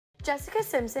Jessica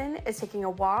Simpson is taking a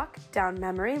walk down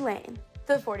memory lane.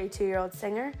 The 42-year-old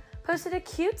singer posted a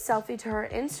cute selfie to her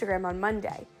Instagram on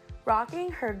Monday,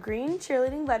 rocking her green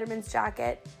cheerleading Letterman's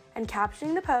jacket and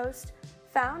captioning the post,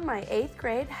 "Found my 8th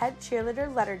grade head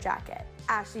cheerleader letter jacket."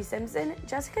 Ashley Simpson,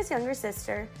 Jessica's younger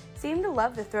sister, seemed to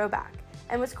love the throwback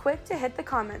and was quick to hit the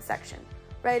comment section,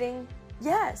 writing,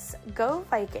 "Yes, go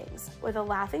Vikings," with a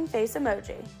laughing face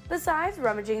emoji. Besides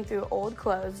rummaging through old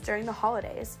clothes during the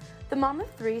holidays, the mom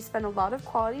of 3 spent a lot of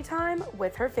quality time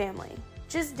with her family.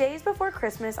 Just days before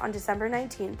Christmas on December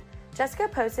 19th, Jessica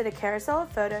posted a carousel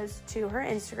of photos to her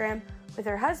Instagram with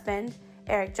her husband,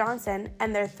 Eric Johnson,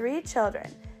 and their 3 children,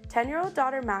 10-year-old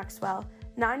daughter Maxwell,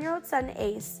 9-year-old son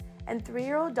Ace, and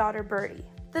 3-year-old daughter Birdie.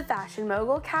 The fashion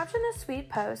mogul captioned the sweet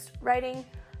post, writing,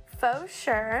 "Faux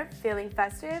sure, feeling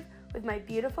festive with my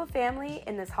beautiful family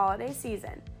in this holiday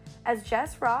season," as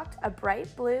Jess rocked a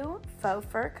bright blue faux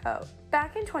fur coat.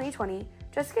 Back in 2020,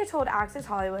 Jessica told Access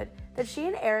Hollywood that she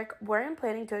and Eric weren't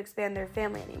planning to expand their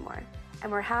family anymore,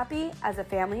 and were happy as a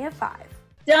family of 5.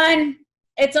 Done.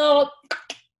 It's all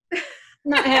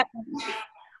not happening.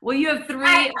 Well, you have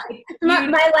 3.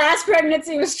 My last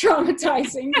pregnancy was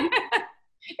traumatizing.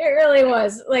 It really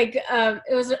was. Like,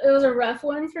 it was a rough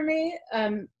one for me,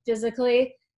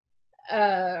 physically,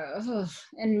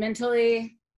 and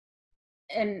mentally,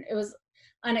 and it was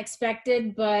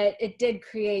unexpected, but it did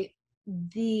create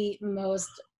the most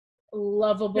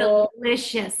lovable,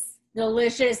 delicious,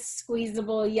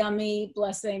 squeezable, yummy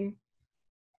blessing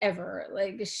ever.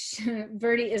 Like,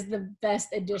 Birdie is the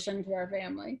best addition to our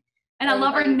family. And I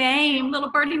love her name, little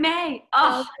Birdie May.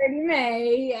 Oh, Birdie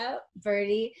May, yeah,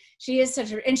 Birdie. She is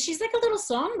and she's like a little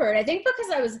songbird. I think because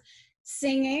I was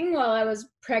singing while I was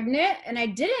pregnant, and I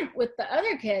didn't with the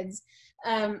other kids,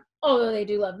 although they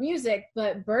do love music.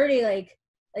 But Birdie, like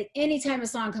anytime a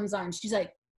song comes on, she's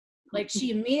like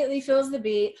she immediately feels the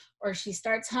beat, or she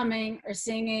starts humming or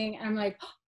singing, and I'm like,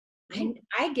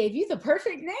 I gave you the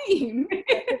perfect name.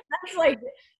 That's like,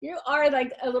 you are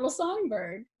like a little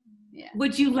songbird. Yeah.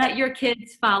 Would you let your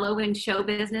kids follow in show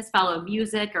business, follow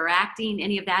music or acting,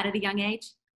 any of that at a young age?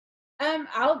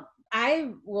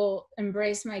 I will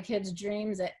embrace my kids'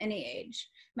 dreams at any age.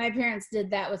 My parents did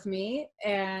that with me,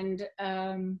 and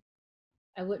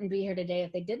I wouldn't be here today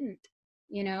if they didn't,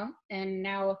 and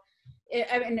now,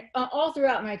 all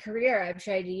throughout my career, I've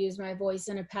tried to use my voice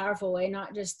in a powerful way,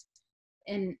 not just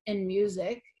in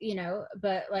music,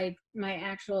 but like my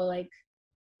actual like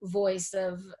voice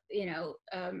of,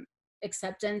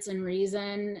 acceptance and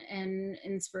reason and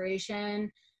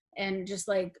inspiration, and just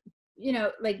like,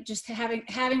 just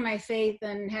having my faith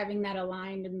and having that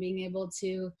aligned, and being able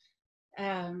to, I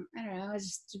don't know,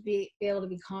 just to be able to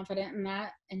be confident in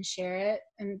that and share it,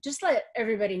 and just let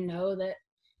everybody know that,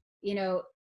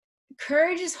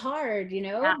 courage is hard,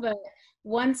 Yeah. but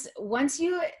once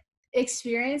you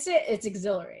experience it, it's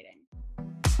exhilarating.